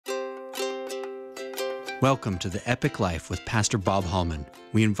Welcome to The Epic Life with Pastor Bob Hallman.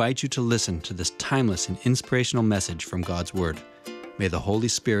 We invite you to listen to this timeless and inspirational message from God's Word. May the Holy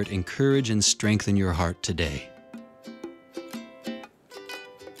Spirit encourage and strengthen your heart today.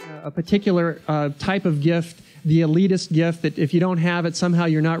 A particular type of gift, the elitist gift, that if you don't have it, somehow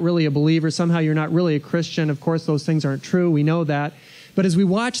you're not really a believer, somehow you're not really a Christian. Of course, those things aren't true. We know that. But as we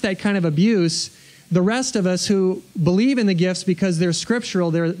watch that kind of abuse, the rest of us who believe in the gifts because they're scriptural,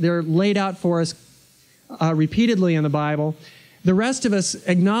 they're laid out for us repeatedly in the Bible, the rest of us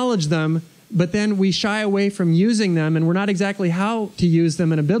acknowledge them, but then we shy away from using them, and we're not exactly how to use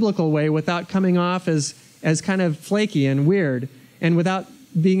them in a biblical way without coming off as kind of flaky and weird, and without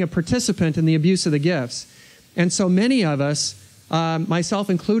being a participant in the abuse of the gifts. And so many of us, myself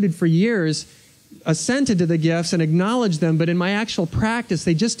included for years, assented to the gifts and acknowledged them, but in my actual practice,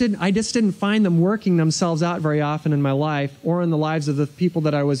 I just didn't find them working themselves out very often in my life or in the lives of the people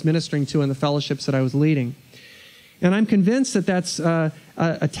that I was ministering to and the fellowships that I was leading. And I'm convinced that that's a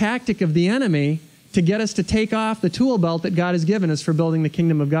tactic of the enemy to get us to take off the tool belt that God has given us for building the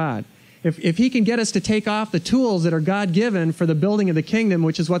kingdom of God. If he can get us to take off the tools that are God-given for the building of the kingdom,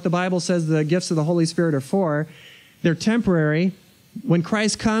 which is what the Bible says the gifts of the Holy Spirit are for, they're temporary. When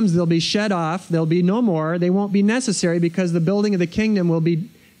Christ comes, they'll be shed off. They'll be no more. They won't be necessary because the building of the kingdom will be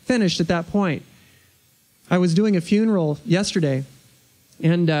finished at that point. I was doing a funeral yesterday,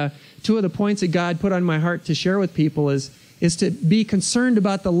 and two of the points that God put on my heart to share with people is to be concerned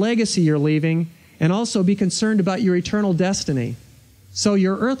about the legacy you're leaving and also be concerned about your eternal destiny. So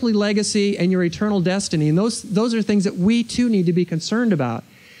your earthly legacy and your eternal destiny, and those are things that we too need to be concerned about.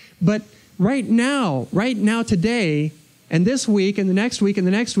 But right now, today, and this week, and the next week, and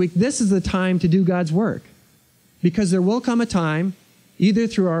the next week, this is the time to do God's work. Because there will come a time, either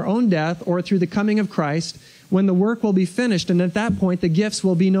through our own death or through the coming of Christ, when the work will be finished, and at that point, the gifts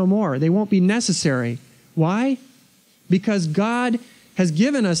will be no more. They won't be necessary. Why? Because God has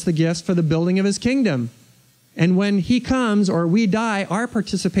given us the gifts for the building of His kingdom. And when He comes, or we die, our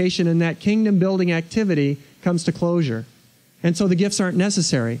participation in that kingdom-building activity comes to closure. And so the gifts aren't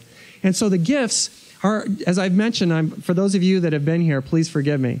necessary. And so the gifts are, as I've mentioned, for those of you that have been here, please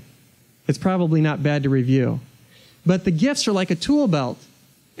forgive me. It's probably not bad to review. But the gifts are like a tool belt.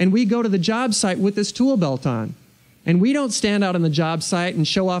 And we go to the job site with this tool belt on. And we don't stand out on the job site and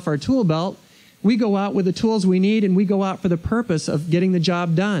show off our tool belt. We go out with the tools we need, and we go out for the purpose of getting the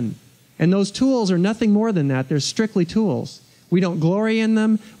job done. And those tools are nothing more than that. They're strictly tools. We don't glory in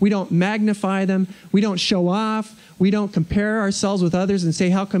them. We don't magnify them. We don't show off. We don't compare ourselves with others and say,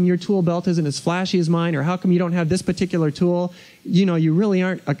 how come your tool belt isn't as flashy as mine? Or how come you don't have this particular tool? You know, you really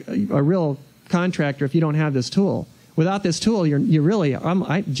aren't a real contractor if you don't have this tool. Without this tool, you're really,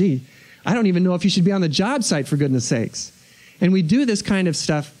 I don't even know if you should be on the job site, for goodness sakes. And we do this kind of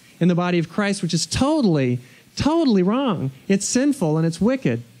stuff in the body of Christ, which is totally, totally wrong. It's sinful and it's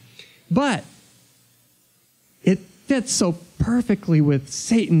wicked. But it fits so perfectly with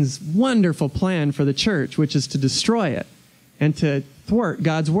Satan's wonderful plan for the church, which is to destroy it and to thwart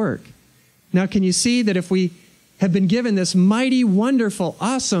God's work. Now, can you see that if we have been given this mighty, wonderful,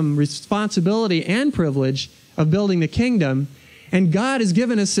 awesome responsibility and privilege of building the kingdom, and God has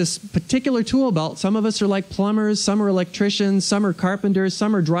given us this particular tool belt? Some of us are like plumbers, some are electricians, some are carpenters,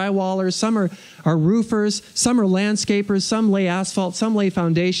 some are drywallers, some are roofers, some are landscapers, some lay asphalt, some lay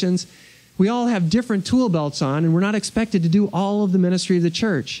foundations. We all have different tool belts on, and we're not expected to do all of the ministry of the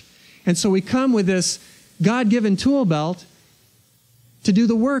church. And so we come with this God-given tool belt to do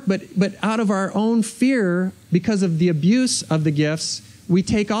the work, but out of our own fear, because of the abuse of the gifts, we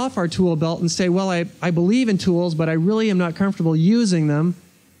take off our tool belt and say, well, I believe in tools, but I really am not comfortable using them,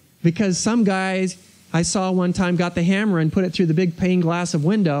 because some guys I saw one time got the hammer and put it through the big pane glass of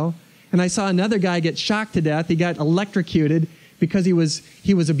window, and I saw another guy get shocked to death. He got electrocuted because he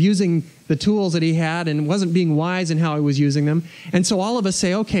was abusing the tools that he had and wasn't being wise in how he was using them. And so all of us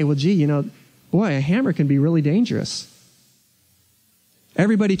say, okay, well, gee, boy, a hammer can be really dangerous.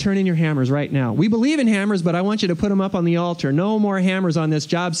 Everybody turn in your hammers right now. We believe in hammers, but I want you to put them up on the altar. No more hammers on this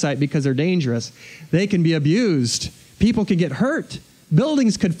job site because they're dangerous. They can be abused. People can get hurt.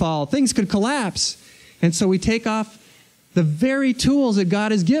 Buildings could fall. Things could collapse. And so we take off the very tools that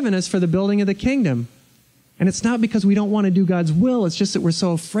God has given us for the building of the kingdom. And it's not because we don't want to do God's will. It's just that we're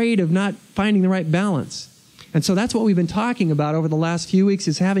so afraid of not finding the right balance. And so that's what we've been talking about over the last few weeks,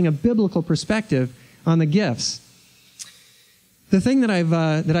 is having a biblical perspective on the gifts. The thing that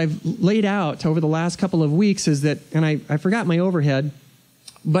I've laid out over the last couple of weeks is that, and I forgot my overhead,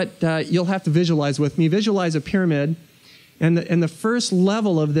 but you'll have to visualize with me. Visualize a pyramid, and the first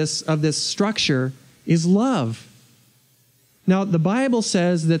level of this structure is love. Now, the Bible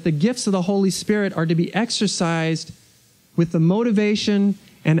says that the gifts of the Holy Spirit are to be exercised with the motivation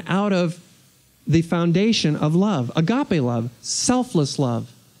and out of the foundation of love, agape love, selfless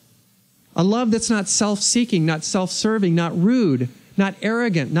love. A love that's not self-seeking, not self-serving, not rude, not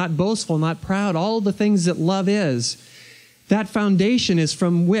arrogant, not boastful, not proud, all the things that love is. That foundation is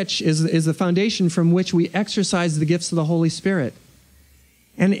the foundation from which we exercise the gifts of the Holy Spirit.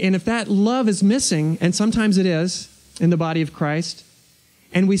 And if that love is missing, and sometimes it is in the body of Christ,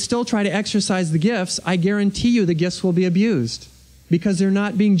 and we still try to exercise the gifts, I guarantee you the gifts will be abused because they're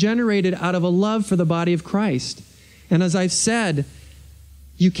not being generated out of a love for the body of Christ. And as I've said,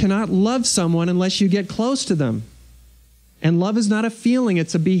 you cannot love someone unless you get close to them. And love is not a feeling,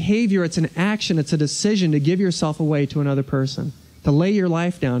 it's a behavior, it's an action, it's a decision to give yourself away to another person, to lay your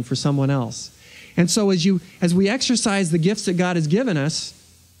life down for someone else. And so as we exercise the gifts that God has given us,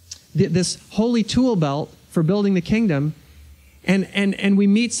 this holy tool belt for building the kingdom, and we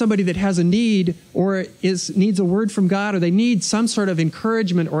meet somebody that has a need or needs a word from God, or they need some sort of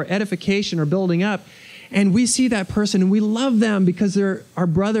encouragement or edification or building up, and we see that person and we love them because they're our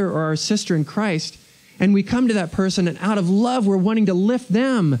brother or our sister in Christ, and we come to that person and out of love we're wanting to lift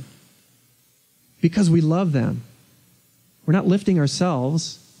them because we love them. We're not lifting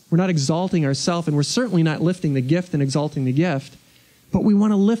ourselves, we're not exalting ourselves, and we're certainly not lifting the gift and exalting the gift, but we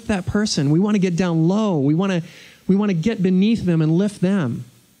want to lift that person. We want to get down low. We want to get beneath them and lift them.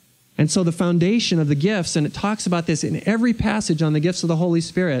 And so the foundation of the gifts, and it talks about this in every passage on the gifts of the Holy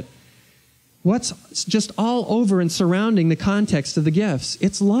Spirit, what's just all over and surrounding the context of the gifts?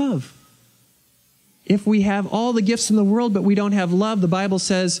 It's love. If we have all the gifts in the world but we don't have love, the Bible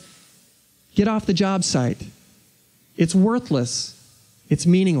says, get off the job site. It's worthless. It's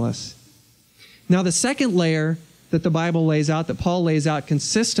meaningless. Now the second layer that the Bible lays out, that Paul lays out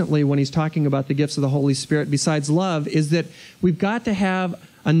consistently when he's talking about the gifts of the Holy Spirit, besides love, is that we've got to have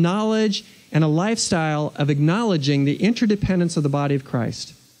a knowledge and a lifestyle of acknowledging the interdependence of the body of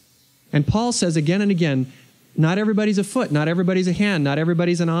Christ. And Paul says again and again, not everybody's a foot, not everybody's a hand, not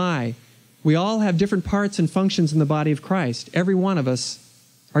everybody's an eye. We all have different parts and functions in the body of Christ. Every one of us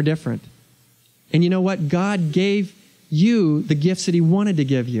are different. And you know what? God gave you the gifts that He wanted to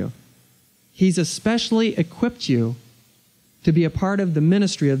give you. He's especially equipped you to be a part of the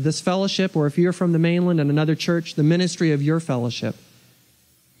ministry of this fellowship, or if you're from the mainland and another church, the ministry of your fellowship.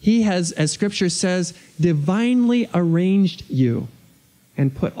 He has, as Scripture says, divinely arranged you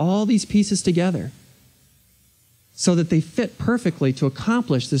and put all these pieces together so that they fit perfectly to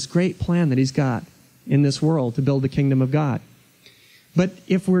accomplish this great plan that He's got in this world to build the kingdom of God. But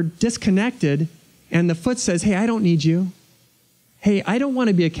if we're disconnected and the foot says, hey, I don't need you. Hey, I don't want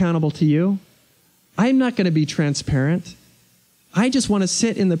to be accountable to you. I'm not going to be transparent. I just want to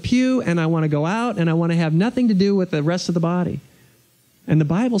sit in the pew and I want to go out and I want to have nothing to do with the rest of the body. And the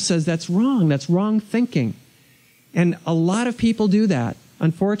Bible says that's wrong. That's wrong thinking. And a lot of people do that,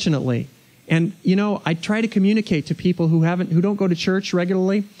 unfortunately. And, you know, I try to communicate to people who don't go to church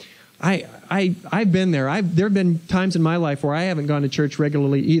regularly. I've been there. There have been times in my life where I haven't gone to church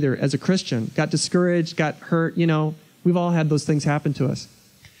regularly either as a Christian. Got discouraged, got hurt, you know. We've all had those things happen to us.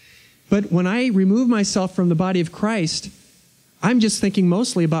 But when I remove myself from the body of Christ, I'm just thinking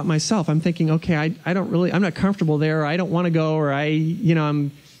mostly about myself. I'm thinking, okay, I'm not comfortable there, or I don't want to go, or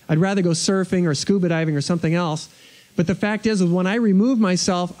I'd rather go surfing or scuba diving or something else. But the fact is when I remove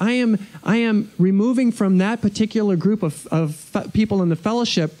myself, I am removing from that particular group of people in the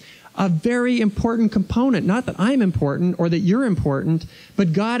fellowship a very important component. Not that I'm important or that you're important,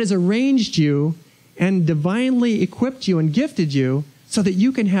 but God has arranged you and divinely equipped you and gifted you so that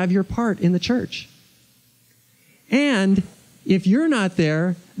you can have your part in the church. And if you're not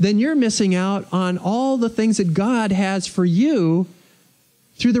there, then you're missing out on all the things that God has for you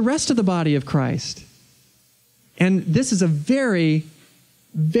through the rest of the body of Christ. And this is a very,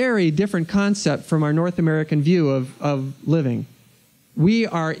 very different concept from our North American view of living. We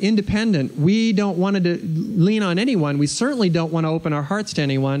are independent. We don't want to lean on anyone. We certainly don't want to open our hearts to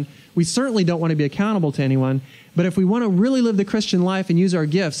anyone. We certainly don't want to be accountable to anyone. But if we want to really live the Christian life and use our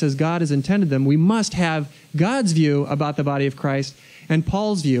gifts as God has intended them, we must have God's view about the body of Christ and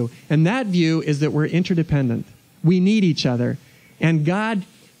Paul's view. And that view is that we're interdependent. We need each other. And God,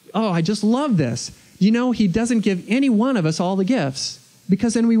 I just love this. You know, He doesn't give any one of us all the gifts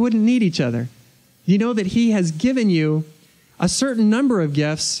because then we wouldn't need each other. You know that He has given you a certain number of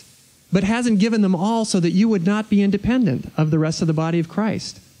gifts, but hasn't given them all so that you would not be independent of the rest of the body of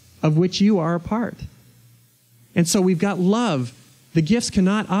Christ, of which you are a part. And so we've got love. The gifts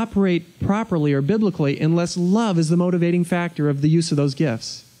cannot operate properly or biblically unless love is the motivating factor of the use of those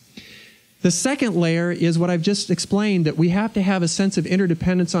gifts. The second layer is what I've just explained, that we have to have a sense of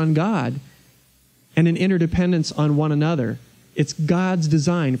interdependence on God and an interdependence on one another. It's God's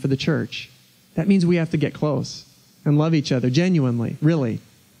design for the church. That means we have to get close and love each other genuinely, really,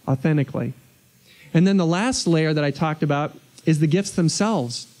 authentically. And then the last layer that I talked about is the gifts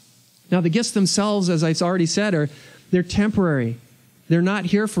themselves. Now, the gifts themselves, as I've already said, they're temporary. They're not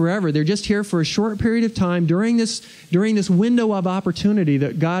here forever. They're just here for a short period of time during this window of opportunity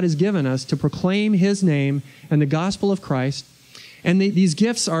that God has given us to proclaim His name and the gospel of Christ. And these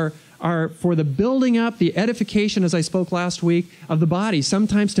gifts are for the building up, the edification, as I spoke last week, of the body,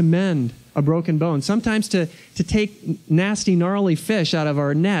 sometimes to mend a broken bone, sometimes to take nasty, gnarly fish out of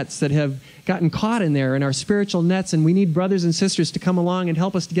our nets that have gotten caught in there, in our spiritual nets, and we need brothers and sisters to come along and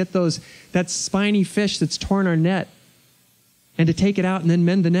help us to get that spiny fish that's torn our net, and to take it out and then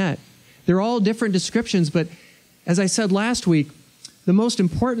mend the net. They're all different descriptions, but as I said last week, the most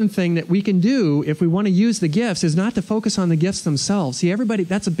important thing that we can do if we want to use the gifts is not to focus on the gifts themselves. See,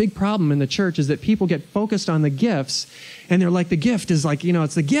 that's a big problem in the church, is that people get focused on the gifts, and they're like, the gift is like,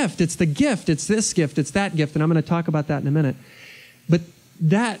 it's the gift, it's this gift, it's that gift, and I'm going to talk about that in a minute. But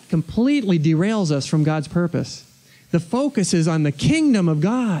that completely derails us from God's purpose. The focus is on the kingdom of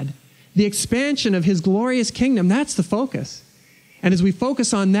God, the expansion of His glorious kingdom. That's the focus. And as we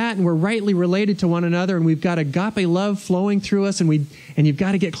focus on that, and we're rightly related to one another, and we've got agape love flowing through us, and you've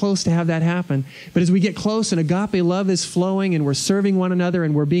got to get close to have that happen. But as we get close and agape love is flowing, and we're serving one another,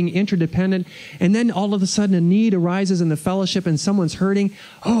 and we're being interdependent, and then all of a sudden a need arises in the fellowship and someone's hurting,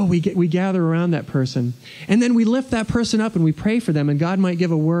 we gather around that person. And then we lift that person up and we pray for them, and God might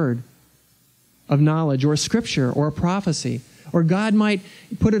give a word of knowledge or a scripture or a prophecy. Or God might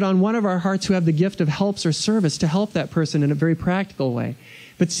put it on one of our hearts who have the gift of helps or service to help that person in a very practical way.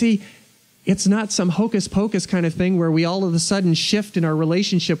 But see, it's not some hocus-pocus kind of thing where we all of a sudden shift in our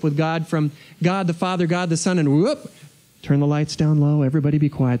relationship with God from God the Father, God the Son, and whoop, turn the lights down low, everybody be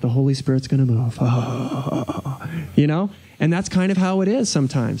quiet, the Holy Spirit's going to move. And that's kind of how it is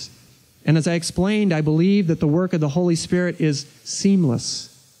sometimes. And as I explained, I believe that the work of the Holy Spirit is seamless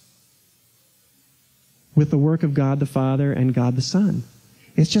with the work of God the Father and God the Son.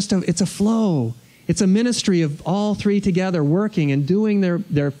 It's a flow. It's a ministry of all three together working and doing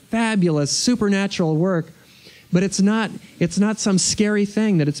their fabulous supernatural work. But it's not some scary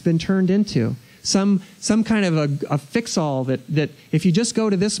thing that it's been turned into. Some kind of a fix-all that if you just go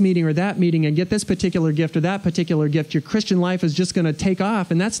to this meeting or that meeting and get this particular gift or that particular gift, your Christian life is just going to take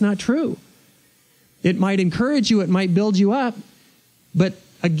off. And that's not true. It might encourage you. It might build you up. But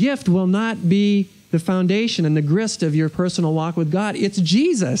a gift will not be the foundation and the grist of your personal walk with God. It's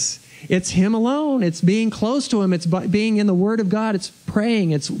Jesus. It's Him alone. It's being close to Him. It's being in the Word of God. It's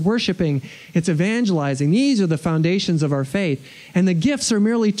praying. It's worshiping. It's evangelizing. These are the foundations of our faith. And the gifts are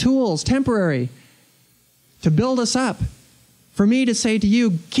merely tools, temporary, to build us up. For me to say to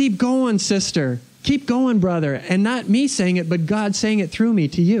you, keep going, sister. Keep going, brother. And not me saying it, but God saying it through me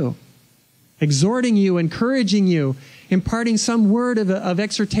to you. Exhorting you, encouraging you, imparting some word of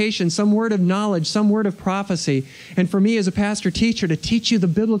exhortation, some word of knowledge, some word of prophecy. And for me as a pastor-teacher, to teach you the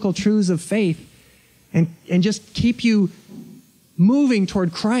biblical truths of faith and just keep you moving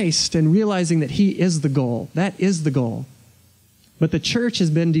toward Christ and realizing that He is the goal. That is the goal. But the church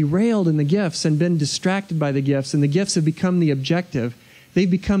has been derailed in the gifts and been distracted by the gifts, and the gifts have become the objective.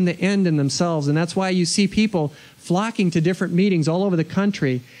 They've become the end in themselves, and that's why you see people flocking to different meetings all over the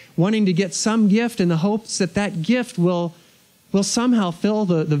country, wanting to get some gift in the hopes that that gift will somehow fill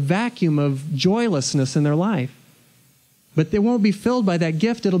the vacuum of joylessness in their life. But they won't be filled by that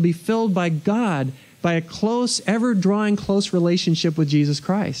gift. It'll be filled by God, by a close, ever-drawing close relationship with Jesus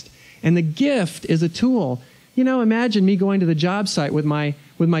Christ. And the gift is a tool. Imagine me going to the job site with my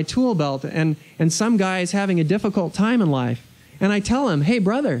tool belt, and some guy is having a difficult time in life. And I tell him, hey,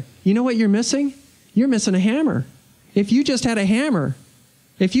 brother, you know what you're missing? You're missing a hammer. If you just had a hammer,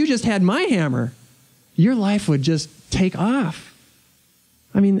 if you just had my hammer, your life would just take off.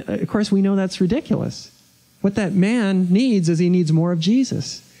 I mean, of course, we know that's ridiculous. What that man needs is he needs more of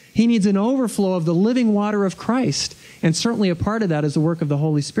Jesus. He needs an overflow of the living water of Christ. And certainly a part of that is the work of the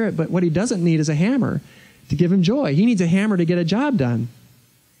Holy Spirit. But what he doesn't need is a hammer to give him joy. He needs a hammer to get a job done.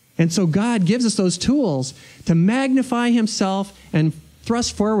 And so God gives us those tools to magnify Himself and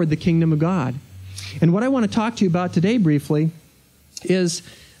thrust forward the kingdom of God. And what I want to talk to you about today briefly is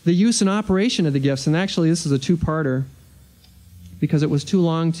the use and operation of the gifts. And actually, this is a two-parter because it was too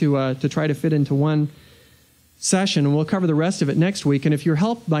long to try to fit into one session. And we'll cover the rest of it next week. And if you're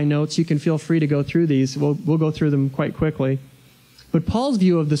helped by notes, you can feel free to go through these. We'll go through them quite quickly. But Paul's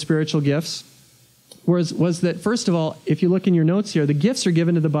view of the spiritual gifts was that, first of all, if you look in your notes here, the gifts are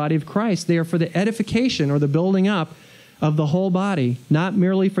given to the body of Christ. They are for the edification or the building up of the whole body, not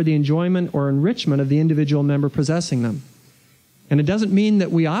merely for the enjoyment or enrichment of the individual member possessing them. And it doesn't mean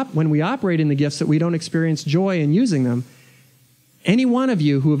that when we operate in the gifts that we don't experience joy in using them. Any one of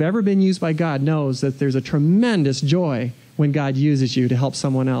you who have ever been used by God knows that there's a tremendous joy when God uses you to help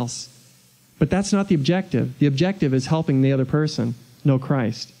someone else. But that's not the objective. The objective is helping the other person know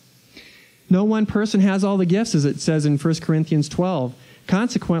Christ. No one person has all the gifts, as it says in 1 Corinthians 12.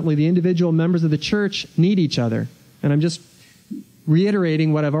 Consequently, the individual members of the church need each other. And I'm just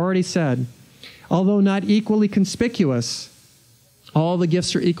reiterating what I've already said. Although not equally conspicuous, all the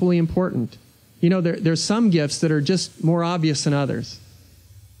gifts are equally important. You know, there's some gifts that are just more obvious than others.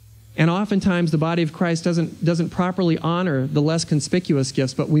 And oftentimes the body of Christ doesn't properly honor the less conspicuous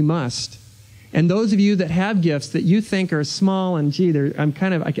gifts, but we must. And those of you that have gifts that you think are small and, gee,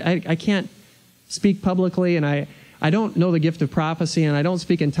 I can't speak publicly, and I don't know the gift of prophecy, and I don't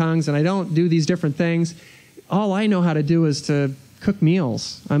speak in tongues, and I don't do these different things. All I know how to do is to cook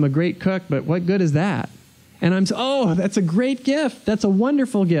meals. I'm a great cook, but what good is that? And that's a great gift. That's a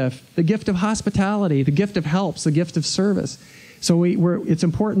wonderful gift. The gift of hospitality, the gift of helps, the gift of service. So it's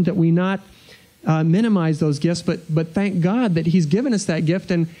important that we not minimize those gifts, but thank God that He's given us that gift,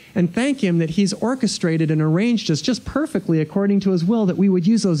 and thank Him that He's orchestrated and arranged us just perfectly according to His will, that we would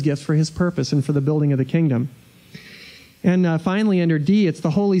use those gifts for His purpose and for the building of the kingdom. And finally, under D, it's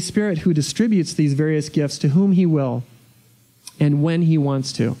the Holy Spirit who distributes these various gifts to whom He will and when He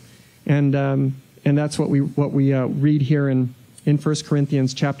wants to. And that's what we read here in 1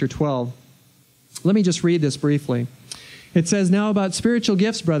 Corinthians chapter 12. Let me just read this briefly. It says, "Now about spiritual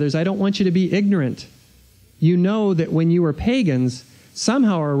gifts, brothers, I don't want you to be ignorant. You know that when you were pagans,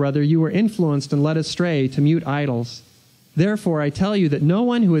 somehow or other you were influenced and led astray to mute idols. Therefore I tell you that no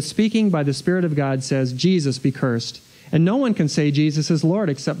one who is speaking by the Spirit of God says, 'Jesus be cursed.' And no one can say Jesus is Lord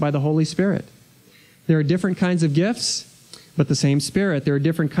except by the Holy Spirit. There are different kinds of gifts, but the same Spirit. There are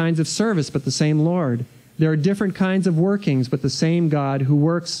different kinds of service, but the same Lord. There are different kinds of workings, but the same God who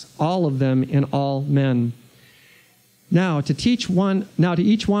works all of them in all men. Now to each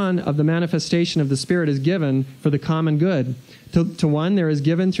one of the manifestation of the Spirit is given for the common good. To one there is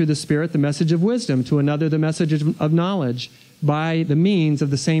given through the Spirit the message of wisdom, to another the message of knowledge by the means of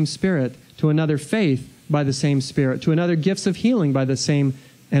the same Spirit, to another faith by the same Spirit, to another gifts of healing by the same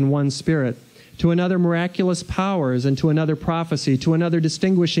and one Spirit, to another miraculous powers, and to another prophecy, to another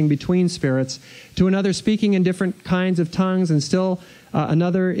distinguishing between spirits, to another speaking in different kinds of tongues, and still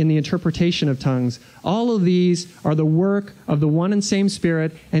another in the interpretation of tongues. All of these are the work of the one and same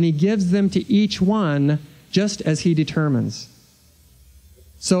Spirit, and He gives them to each one just as He determines."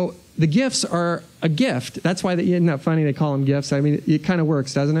 So the gifts are a gift. That's why, isn't that funny they call them gifts? I mean, it kind of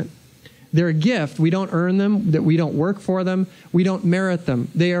works, doesn't it? They're a gift. We don't earn them, that we don't work for them, we don't merit them.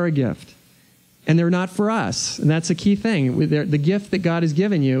 They are a gift. And they're not for us. And that's a key thing. The gift that God has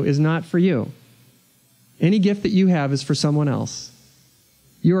given you is not for you. Any gift that you have is for someone else.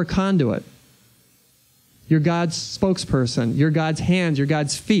 You're a conduit. You're God's spokesperson. You're God's hands. You're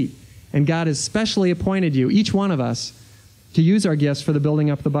God's feet. And God has specially appointed you, each one of us, to use our gifts for the building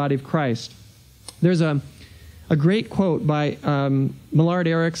up the body of Christ. There's a great quote by Millard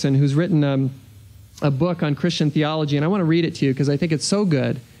Erickson, who's written a book on Christian theology, and I want to read it to you because I think it's so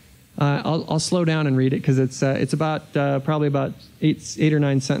good. I'll slow down and read it because it's about probably about eight or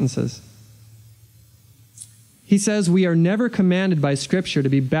nine sentences. He says, "We are never commanded by Scripture to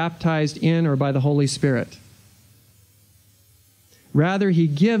be baptized in or by the Holy Spirit. Rather, He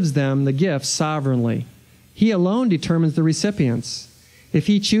gives them the gifts sovereignly. He alone determines the recipients. If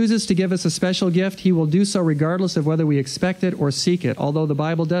He chooses to give us a special gift, He will do so regardless of whether we expect it or seek it, although the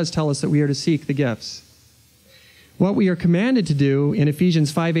Bible does tell us that we are to seek the gifts. What we are commanded to do in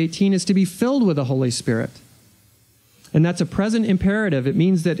Ephesians 5:18 is to be filled with the Holy Spirit. And that's a present imperative. It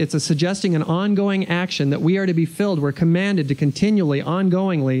means that it's suggesting an ongoing action that we are to be filled. We're commanded to continually,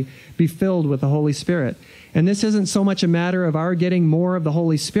 ongoingly be filled with the Holy Spirit. And this isn't so much a matter of our getting more of the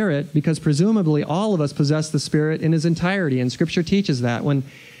Holy Spirit, because presumably all of us possess the Spirit in His entirety, and Scripture teaches that.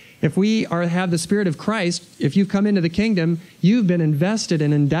 If we have the Spirit of Christ, if you've come into the kingdom, you've been invested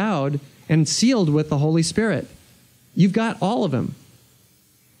and endowed and sealed with the Holy Spirit. You've got all of Him.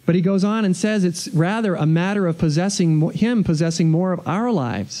 But he goes on and says it's rather a matter of Him possessing more of our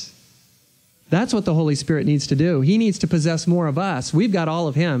lives. That's what the Holy Spirit needs to do. He needs to possess more of us. We've got all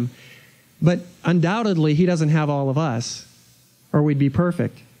of Him. But undoubtedly, He doesn't have all of us, or we'd be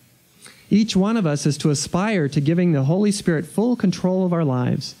perfect. Each one of us is to aspire to giving the Holy Spirit full control of our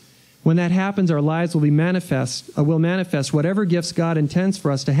lives. When that happens, our lives will manifest whatever gifts God intends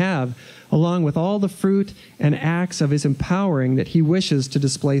for us to have, along with all the fruit and acts of his empowering that he wishes to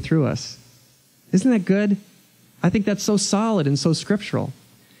display through us. Isn't that good? I think that's so solid and so scriptural.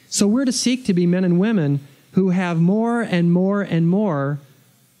 So we're to seek to be men and women who have more and more and more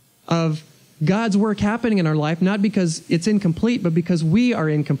of God's work happening in our life, not because it's incomplete, but because we are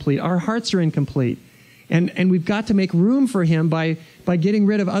incomplete. Our hearts are incomplete. And we've got to make room for him by getting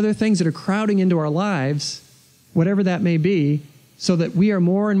rid of other things that are crowding into our lives, whatever that may be, so that we are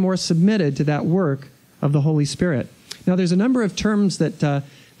more and more submitted to that work of the Holy Spirit. Now, there's a number of terms that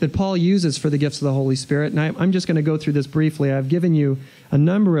Paul uses for the gifts of the Holy Spirit, and I'm just going to go through this briefly. I've given you a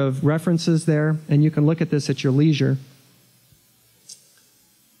number of references there, and you can look at this at your leisure.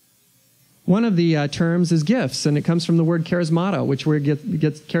 One of the terms is gifts, and it comes from the word charismata, which we get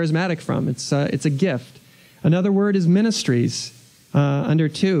charismatic from. It's a gift. Another word is ministries, under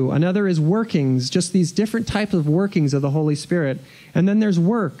 2. Another is workings, just these different types of workings of the Holy Spirit. And then there's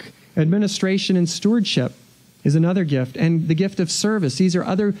work, administration, and stewardship is another gift. And the gift of service. These are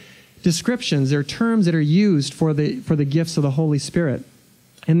other descriptions. They're terms that are used for the gifts of the Holy Spirit.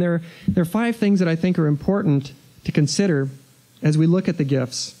 And there are 5 things that I think are important to consider as we look at the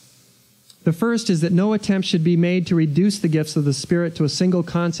gifts. The first is that no attempt should be made to reduce the gifts of the Spirit to a single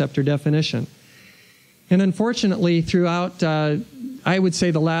concept or definition. And unfortunately, throughout, I would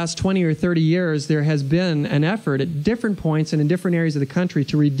say the last 20 or 30 years, there has been an effort at different points and in different areas of the country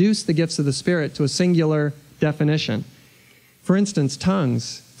to reduce the gifts of the Spirit to a singular definition. For instance,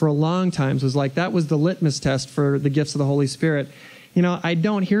 tongues, for a long time, was like that was the litmus test for the gifts of the Holy Spirit. You know, I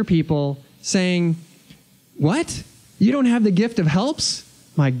don't hear people saying, "What? You don't have the gift of helps?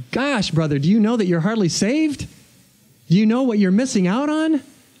 My gosh, brother, do you know that you're hardly saved? Do you know what you're missing out on?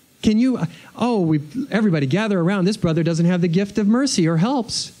 Can you, everybody gather around. This brother doesn't have the gift of mercy or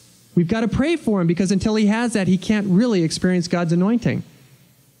helps. We've got to pray for him because until he has that, he can't really experience God's anointing."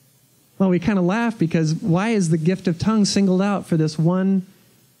 Well, we kind of laugh because why is the gift of tongues singled out for this one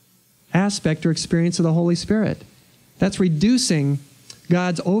aspect or experience of the Holy Spirit? That's reducing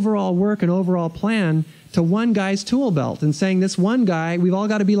God's overall work and overall plan to one guy's tool belt and saying this one guy, we've all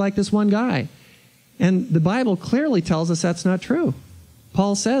got to be like this one guy. And the Bible clearly tells us that's not true.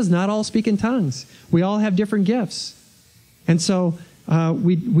 Paul says not all speak in tongues. We all have different gifts. And so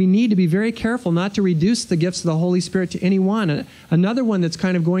we need to be very careful not to reduce the gifts of the Holy Spirit to any one. Another one that's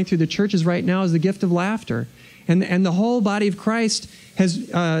kind of going through the churches right now is the gift of laughter. And the whole body of Christ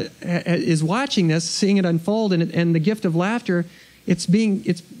is watching this, seeing it unfold, and the gift of laughter,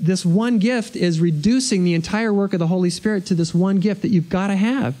 this one gift is reducing the entire work of the Holy Spirit to this one gift that you've got to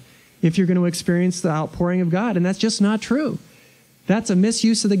have if you're going to experience the outpouring of God. And that's just not true. That's a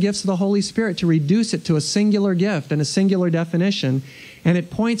misuse of the gifts of the Holy Spirit to reduce it to a singular gift and a singular definition. And it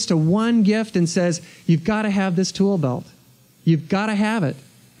points to one gift and says, you've got to have this tool belt. You've got to have it.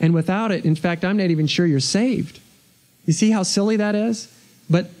 And without it, in fact, I'm not even sure you're saved. You see how silly that is?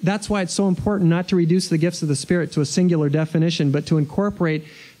 But that's why it's so important not to reduce the gifts of the Spirit to a singular definition, but to incorporate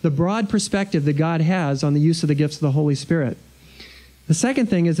the broad perspective that God has on the use of the gifts of the Holy Spirit. The second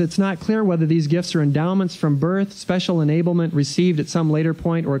thing is it's not clear whether these gifts are endowments from birth, special enablement received at some later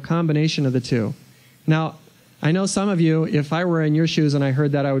point, or a combination of the two. Now, I know some of you, if I were in your shoes and I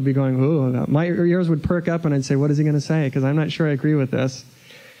heard that, I would be going, ooh, my ears would perk up and I'd say, what is he going to say? Because I'm not sure I agree with this.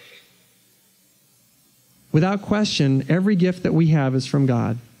 Without question, every gift that we have is from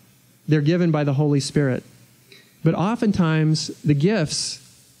God. They're given by the Holy Spirit. But oftentimes, the gifts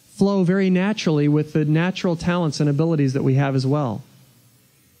flow very naturally with the natural talents and abilities that we have as well.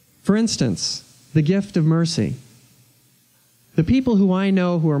 For instance, the gift of mercy. The people who I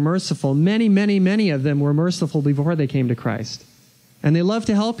know who are merciful, many, many, many of them were merciful before they came to Christ. And they loved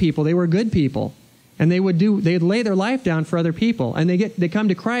to help people. They were good people. And they'd lay their life down for other people. And they come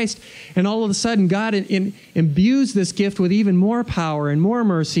to Christ, and all of a sudden God imbues this gift with even more power and more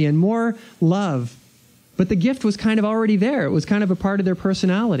mercy and more love. But the gift was kind of already there. It was kind of a part of their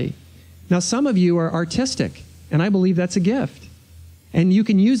personality. Now, some of you are artistic, and I believe that's a gift. And you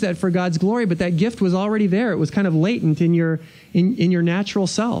can use that for God's glory, but that gift was already there. It was kind of latent in your natural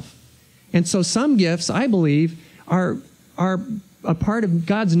self. And so some gifts, I believe, are a part of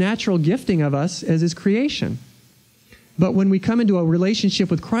God's natural gifting of us as His creation. But when we come into a relationship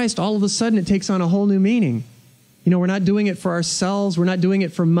with Christ, all of a sudden it takes on a whole new meaning. You know, we're not doing it for ourselves. We're not doing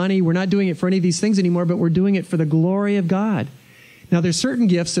it for money. We're not doing it for any of these things anymore, but we're doing it for the glory of God. Now, there's certain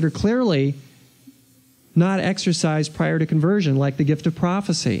gifts that are clearly not exercised prior to conversion, like the gift of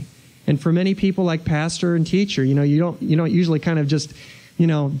prophecy. And for many people like pastor and teacher, you don't usually kind of just,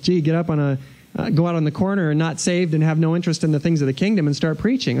 gee, get up on go out on the corner and not saved and have no interest in the things of the kingdom and start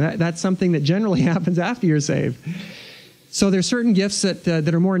preaching. That's something that generally happens after you're saved. So there's certain gifts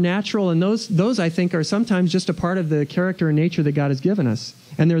that are more natural, and those I think are sometimes just a part of the character and nature that God has given us.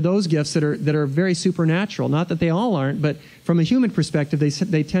 And there are those gifts that are very supernatural. Not that they all aren't, but from a human perspective,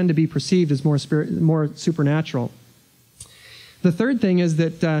 they tend to be perceived as more supernatural. The third thing is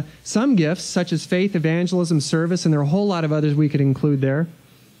that some gifts, such as faith, evangelism, service, and there are a whole lot of others we could include there,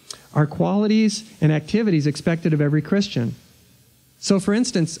 are qualities and activities expected of every Christian. So, for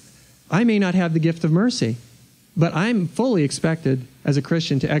instance, I may not have the gift of mercy, but I'm fully expected as a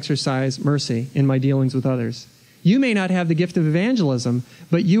Christian to exercise mercy in my dealings with others. You may not have the gift of evangelism,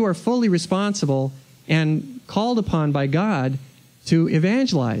 but you are fully responsible and called upon by God to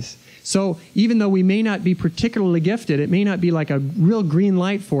evangelize. So even though we may not be particularly gifted, it may not be like a real green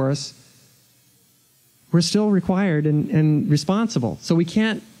light for us, we're still required and responsible. So we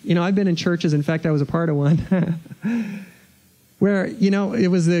can't, I've been in churches, in fact, I was a part of one, where, it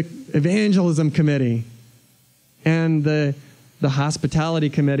was the evangelism committee and the hospitality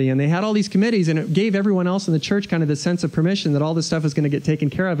committee, and they had all these committees, and it gave everyone else in the church kind of the sense of permission that all this stuff is going to get taken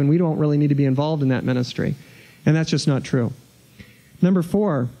care of, and we don't really need to be involved in that ministry. And that's just not true. Number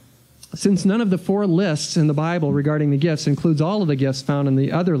 4, since none of the 4 lists in the Bible regarding the gifts includes all of the gifts found in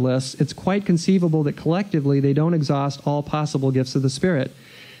the other lists, it's quite conceivable that collectively they don't exhaust all possible gifts of the Spirit.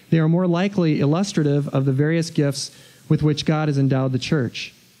 They are more likely illustrative of the various gifts with which God has endowed the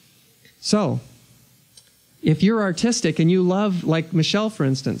church. So, if you're artistic and you love, like Michelle, for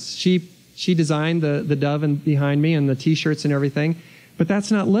instance, she designed the dove behind me and the T-shirts and everything, but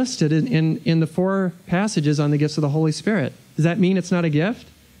that's not listed in the 4 passages on the gifts of the Holy Spirit. Does that mean it's not a gift?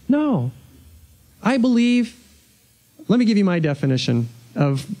 No. I believe, let me give you my definition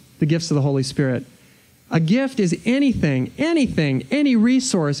of the gifts of the Holy Spirit. A gift is anything, any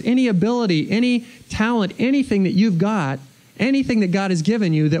resource, any ability, any talent, anything that you've got, anything that God has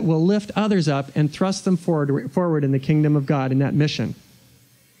given you that will lift others up and thrust them forward in the kingdom of God in that mission.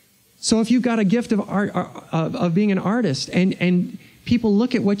 So if you've got a gift of art, of being an artist, and people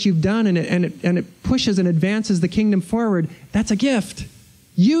look at what you've done and it pushes and advances the kingdom forward, that's a gift.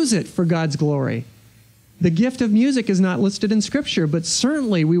 Use it for God's glory. The gift of music is not listed in Scripture, but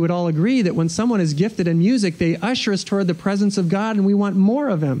certainly we would all agree that when someone is gifted in music, they usher us toward the presence of God, and we want more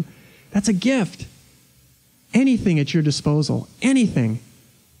of Him. That's a gift. Anything at your disposal, anything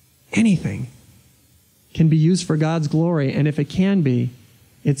can be used for God's glory, and if it can be,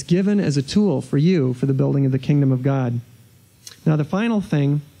 it's given as a tool for you for the building of the kingdom of God. Now, the final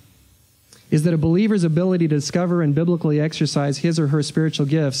thing is that a believer's ability to discover and biblically exercise his or her spiritual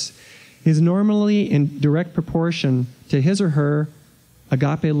gifts is normally in direct proportion to his or her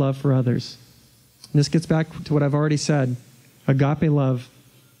agape love for others. And this gets back to what I've already said, agape love.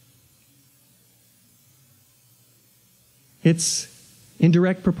 It's in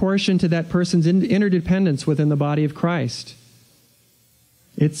direct proportion to that person's interdependence within the body of Christ.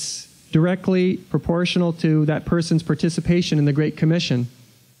 It's directly proportional to that person's participation in the Great Commission.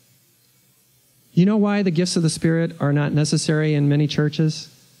 You know why the gifts of the Spirit are not necessary in many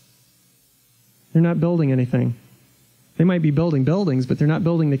churches? They're not building anything. They might be building buildings, but they're not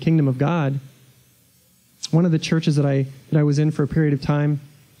building the kingdom of God. One of the churches that I was in for a period of time,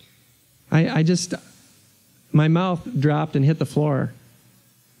 my mouth dropped and hit the floor.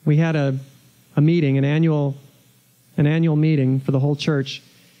 We had a meeting, an annual meeting for the whole church,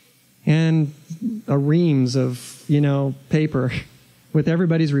 and a reams of, paper with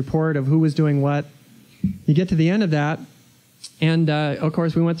everybody's report of who was doing what. You get to the end of that, and of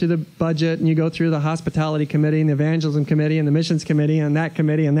course we went through the budget, and you go through the hospitality committee and the evangelism committee and the missions committee and that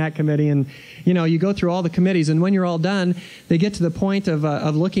committee and that committee, and you go through all the committees, and when you're all done, they get to the point of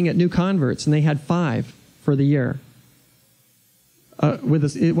looking at new converts, and they had 5 for the year.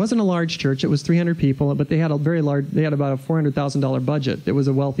 It wasn't a large church; it was 300 people, but they had They had about a $400,000 budget. It was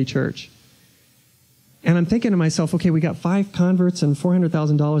a wealthy church. And I'm thinking to myself, okay, we got 5 converts and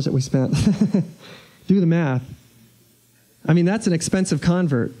 $400,000 that we spent. Do the math. I mean, that's an expensive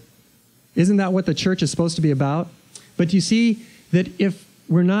convert. Isn't that what the church is supposed to be about? But you see that if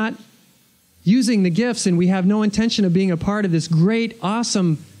we're not using the gifts and we have no intention of being a part of this great,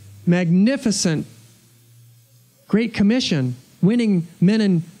 awesome, magnificent, Great Commission, winning men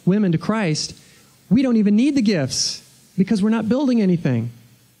and women to Christ, we don't even need the gifts because we're not building anything.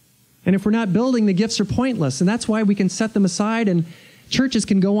 And if we're not building, the gifts are pointless. And that's why we can set them aside, and churches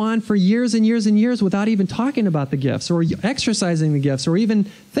can go on for years and years and years without even talking about the gifts or exercising the gifts or even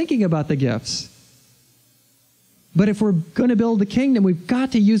thinking about the gifts. But if we're going to build the kingdom, we've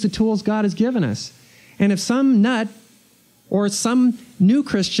got to use the tools God has given us. And if some nut or some new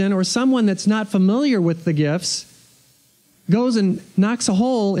Christian or someone that's not familiar with the gifts goes and knocks a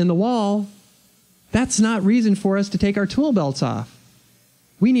hole in the wall, that's not reason for us to take our tool belts off.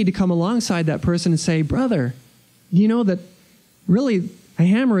 We need to come alongside that person and say, brother, you know that really a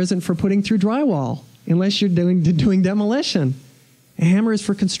hammer isn't for putting through drywall unless you're doing demolition. A hammer is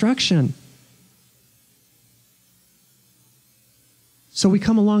for construction. So we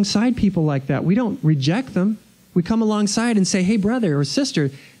come alongside people like that. We don't reject them. We come alongside and say, hey, brother or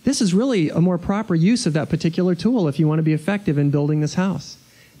sister, this is really a more proper use of that particular tool if you want to be effective in building this house.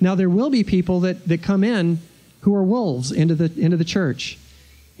 Now, there will be people that come in who are wolves into the church.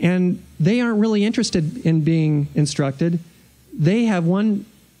 And they aren't really interested in being instructed. They have one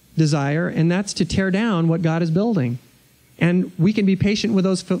desire, and that's to tear down what God is building. And we can be patient with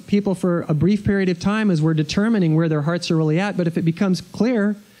those people for a brief period of time as we're determining where their hearts are really at. But if it becomes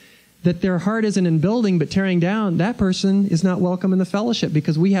clear that their heart isn't in building but tearing down, that person is not welcome in the fellowship,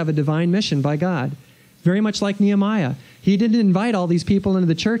 because we have a divine mission by God. Very much like Nehemiah. He didn't invite all these people into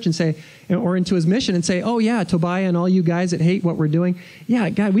the church and say, or into his mission and say, oh yeah, Tobiah and all you guys that hate what we're doing, yeah,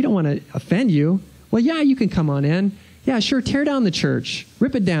 God, we don't want to offend you. Well, yeah, you can come on in. Yeah, sure, tear down the church.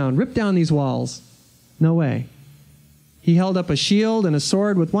 Rip it down. Rip down these walls. No way. He held up a shield and a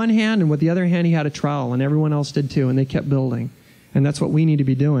sword with one hand, and with the other hand he had a trowel, and everyone else did too, and they kept building. And that's what we need to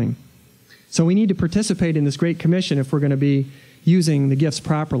be doing. So we need to participate in this Great Commission if we're going to be using the gifts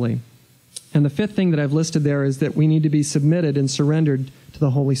properly. And the fifth thing that I've listed there is that we need to be submitted and surrendered to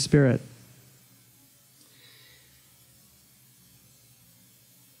the Holy Spirit.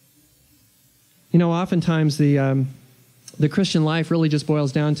 You know, oftentimes the Christian life really just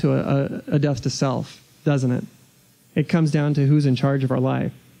boils down to a death to self, doesn't it? It comes down to who's in charge of our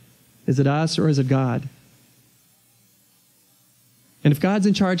life. Is it us or is it God? And if God's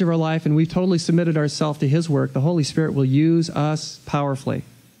in charge of our life and we've totally submitted ourselves to His work, the Holy Spirit will use us powerfully.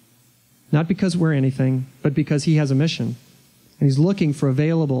 Not because we're anything, but because He has a mission. And He's looking for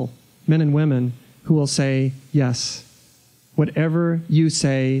available men and women who will say yes. Whatever you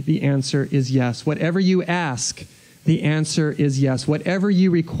say, the answer is yes. Whatever you ask, the answer is yes. Whatever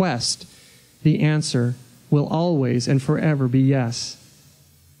you request, the answer will always and forever be yes.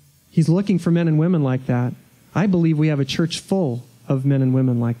 He's looking for men and women like that. I believe we have a church full of men and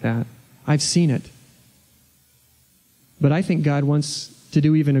women like that. I've seen it. But I think God wants to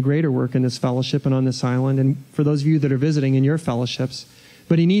do even a greater work in this fellowship and on this island, and for those of you that are visiting in your fellowships.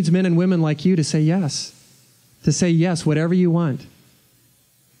 But He needs men and women like you to say yes. To say yes, whatever you want.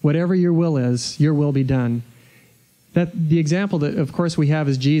 Whatever your will is, your will be done. The example that, of course, we have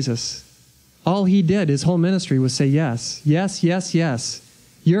is Jesus. All He did, His whole ministry, was say yes. Yes, yes, yes.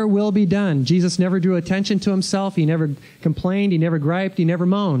 Your will be done. Jesus never drew attention to Himself. He never complained. He never griped. He never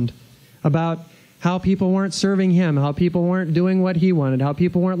moaned about how people weren't serving Him, how people weren't doing what He wanted, how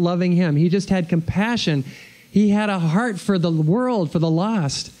people weren't loving Him. He just had compassion. He had a heart for the world, for the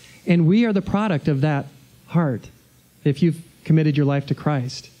lost. And we are the product of that heart if you've committed your life to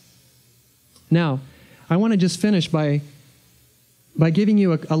Christ. Now, I want to just finish by giving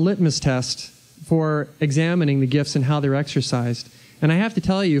you a litmus test for examining the gifts and how they're exercised. And I have to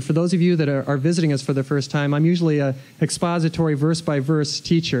tell you, for those of you that are visiting us for the first time, I'm usually an expository verse-by-verse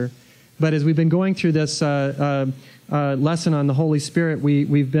teacher. But as we've been going through this lesson on the Holy Spirit,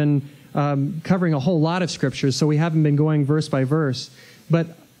 we've been covering a whole lot of scriptures, so we haven't been going verse by verse.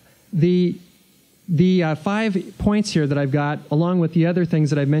 But the 5 points here that I've got, along with the other things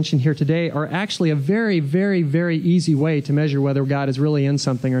that I've mentioned here today, are actually a very, very, very easy way to measure whether God is really in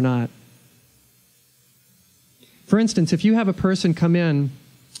something or not. For instance, if you have a person come in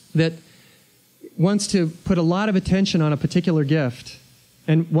that wants to put a lot of attention on a particular gift,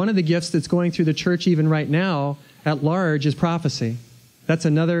 and one of the gifts that's going through the church even right now at large is prophecy. That's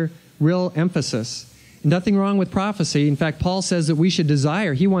another real emphasis. Nothing wrong with prophecy. In fact, Paul says that we should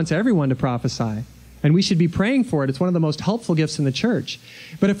desire. He wants everyone to prophesy. And we should be praying for it. It's one of the most helpful gifts in the church.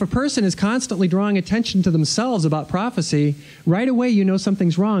 But if a person is constantly drawing attention to themselves about prophecy, right away you know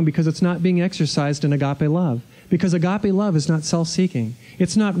something's wrong, because it's not being exercised in agape love. Because agape love is not self-seeking.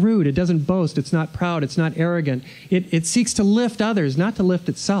 It's not rude. It doesn't boast. It's not proud. It's not arrogant. It seeks to lift others, not to lift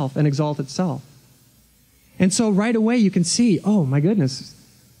itself and exalt itself. And so right away you can see, oh my goodness,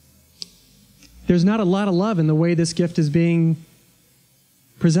 there's not a lot of love in the way this gift is being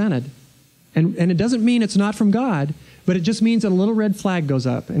presented. And it doesn't mean it's not from God, but it just means that a little red flag goes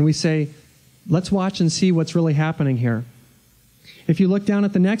up, and we say, let's watch and see what's really happening here. If you look down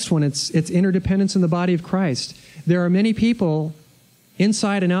at the next one, it's interdependence in the body of Christ. There are many people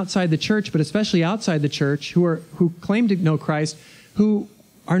inside and outside the church, but especially outside the church, who claim to know Christ, who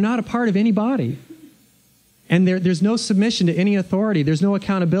are not a part of any body. And there's no submission to any authority. There's no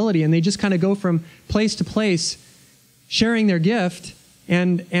accountability. And they just kind of go from place to place sharing their gift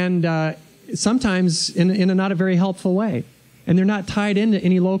and sometimes in a not a very helpful way. And they're not tied into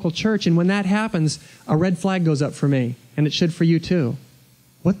any local church. And when that happens, a red flag goes up for me. And it should for you too.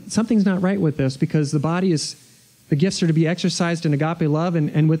 Something's not right with this, because the gifts are to be exercised in agape love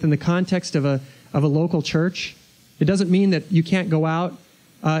and within the context of a local church. It doesn't mean that you can't go out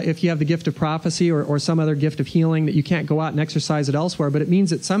if you have the gift of prophecy or some other gift of healing, that you can't go out and exercise it elsewhere. But it means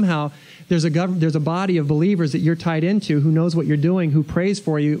that somehow there's a body of believers that you're tied into who knows what you're doing, who prays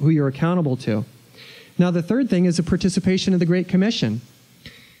for you, who you're accountable to. Now, the third thing is the participation in the Great Commission.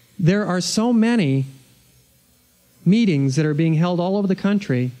 There are so many meetings that are being held all over the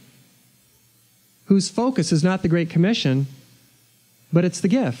country whose focus is not the Great Commission, but it's the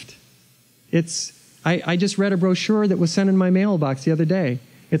gift. I just read a brochure that was sent in my mailbox the other day.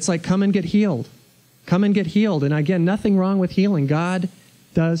 It's like, come and get healed. Come and get healed. And again, nothing wrong with healing. God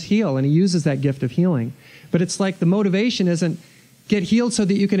does heal, and he uses that gift of healing. But it's like the motivation isn't get healed so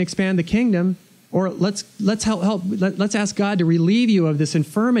that you can expand the kingdom, or let's ask God to relieve you of this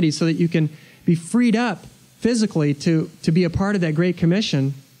infirmity so that you can be freed up physically to be a part of that Great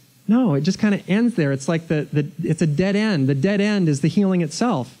Commission. No, it just kind of ends there. It's like it's a dead end. The dead end is the healing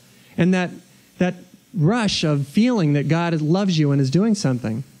itself. And that rush of feeling that God loves you and is doing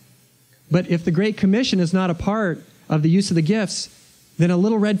something. But if the Great Commission is not a part of the use of the gifts, then a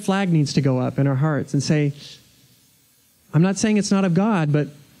little red flag needs to go up in our hearts and say, I'm not saying it's not of God, but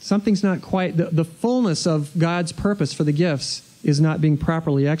something's not quite, the fullness of God's purpose for the gifts is not being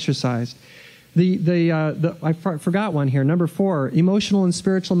properly exercised. I forgot one here, number 4, emotional and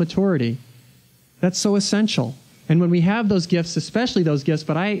spiritual maturity. That's so essential. And when we have those gifts, especially those gifts,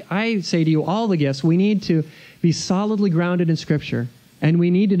 but I say to you, all the gifts, we need to be solidly grounded in Scripture. And we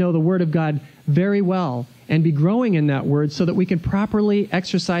need to know the Word of God very well and be growing in that Word so that we can properly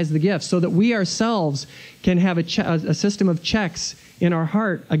exercise the gifts, so that we ourselves can have a system of checks in our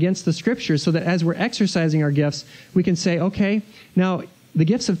heart against the Scriptures, so that as we're exercising our gifts, we can say, okay, now the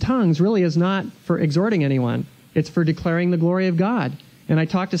gifts of tongues really is not for exhorting anyone. It's for declaring the glory of God. And I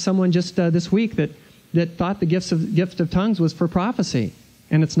talked to someone just this week that thought the gift of tongues was for prophecy,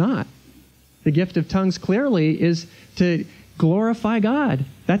 and it's not. The gift of tongues clearly is to glorify God.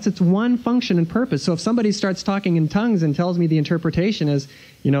 That's its one function and purpose. So if somebody starts talking in tongues and tells me the interpretation is,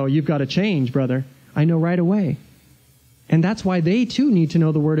 you've got to change, brother, I know right away. And that's why they too need to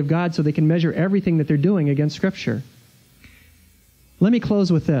know the Word of God so they can measure everything that they're doing against Scripture. Let me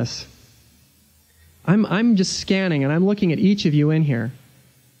close with this. I'm just scanning and I'm looking at each of you in here.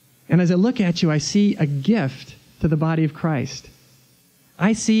 And as I look at you, I see a gift to the body of Christ.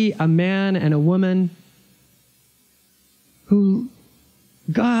 I see a man and a woman who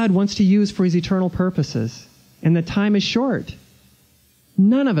God wants to use for his eternal purposes. And the time is short.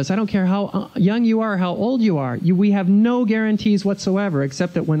 None of us, I don't care how young you are, how old you are, we have no guarantees whatsoever,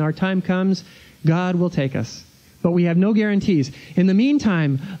 except that when our time comes, God will take us. But we have no guarantees. In the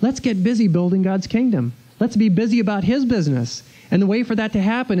meantime, let's get busy building God's kingdom. Let's be busy about his business. And the way for that to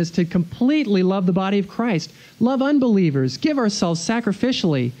happen is to completely love the body of Christ. Love unbelievers. Give ourselves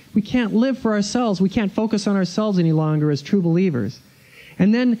sacrificially. We can't live for ourselves. We can't focus on ourselves any longer as true believers.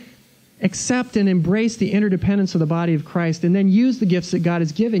 And then accept and embrace the interdependence of the body of Christ, and then use the gifts that God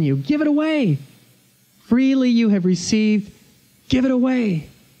has given you. Give it away. Freely you have received. Give it away.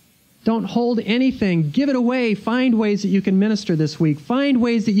 Don't hold anything. Give it away. Find ways that you can minister this week. Find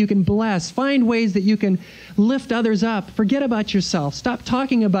ways that you can bless. Find ways that you can lift others up. Forget about yourself. Stop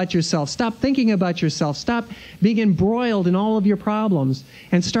talking about yourself. Stop thinking about yourself. Stop being embroiled in all of your problems,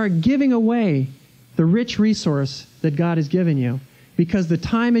 and start giving away the rich resource that God has given you. Because the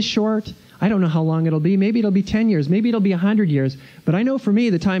time is short. I don't know how long it'll be. Maybe it'll be 10 years. Maybe it'll be 100 years. But I know for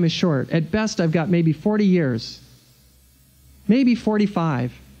me the time is short. At best, I've got maybe 40 years. Maybe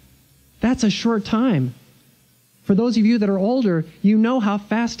 45. That's a short time. For those of you that are older, you know how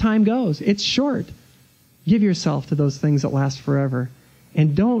fast time goes. It's short. Give yourself to those things that last forever.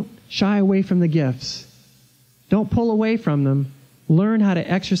 And don't shy away from the gifts. Don't pull away from them. Learn how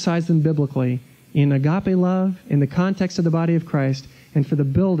to exercise them biblically in agape love, in the context of the body of Christ, and for the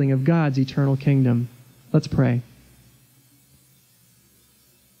building of God's eternal kingdom. Let's pray.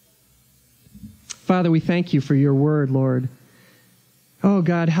 Father, we thank you for your word, Lord. Oh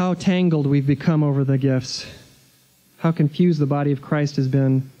God, how tangled we've become over the gifts. How confused the body of Christ has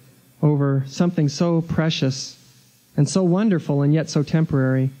been over something so precious and so wonderful and yet so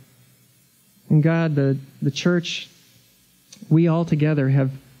temporary. And God, the church, we all together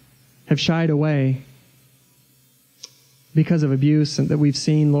have shied away because of abuse and that we've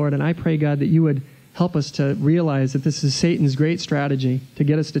seen, Lord. And I pray, God, that you would help us to realize that this is Satan's great strategy to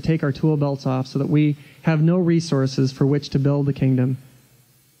get us to take our tool belts off so that we have no resources for which to build the kingdom.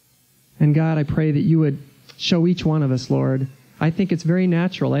 And God, I pray that you would show each one of us, Lord. I think it's very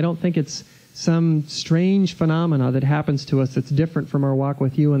natural. I don't think it's some strange phenomena that happens to us that's different from our walk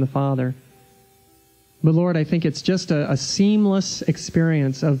with you and the Father. But Lord, I think it's just a seamless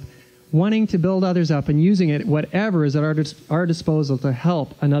experience of wanting to build others up and using it, whatever is at our disposal, to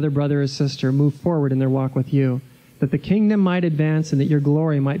help another brother or sister move forward in their walk with you, that the kingdom might advance and that your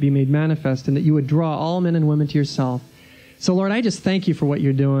glory might be made manifest and that you would draw all men and women to yourself. So Lord, I just thank you for what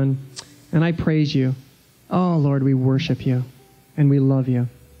you're doing, and I praise you. Oh Lord, we worship you and we love you.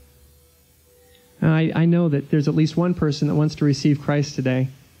 And I know that there's at least one person that wants to receive Christ today,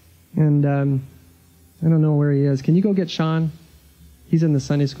 and I don't know where he is. Can you go get Sean? He's in the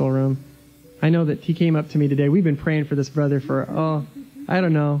Sunday school room. I know that he came up to me today. We've been praying for this brother for, I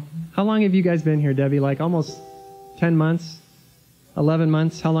don't know. How long have you guys been here, Debbie? Like almost 10 months? 11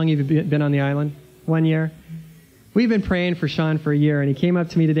 months? How long have you been on the island? 1 year? We've been praying for Sean for a year, and he came up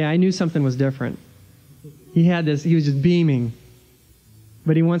to me today. I knew something was different. He was just beaming.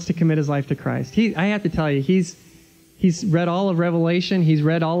 But he wants to commit his life to Christ. I have to tell you, he's read all of Revelation. He's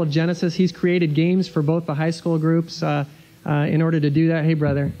read all of Genesis. He's created games for both the high school groups in order to do that. Hey,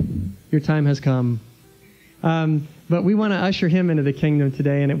 brother, your time has come. But we want to usher him into the kingdom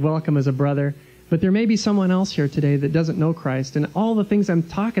today and welcome as a brother. But there may be someone else here today that doesn't know Christ. And all the things I'm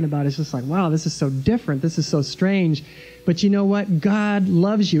talking about is just like, wow, this is so different. This is so strange. But you know what? God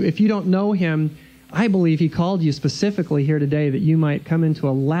loves you. If you don't know him, I believe he called you specifically here today that you might come into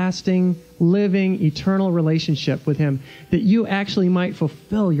a lasting, living, eternal relationship with him, that you actually might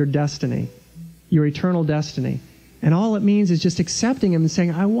fulfill your destiny, your eternal destiny. And all it means is just accepting him and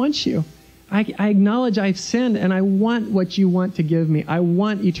saying, I want you. I acknowledge I've sinned, and I want what you want to give me. I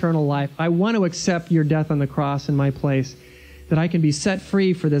want eternal life. I want to accept your death on the cross in my place, that I can be set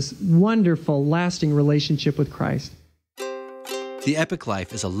free for this wonderful, lasting relationship with Christ. The Epic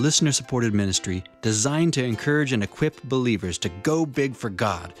Life is a listener-supported ministry designed to encourage and equip believers to go big for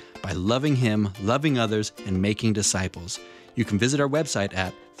God by loving him, loving others, and making disciples. You can visit our website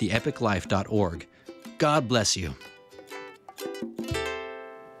at theepiclife.org. God bless you.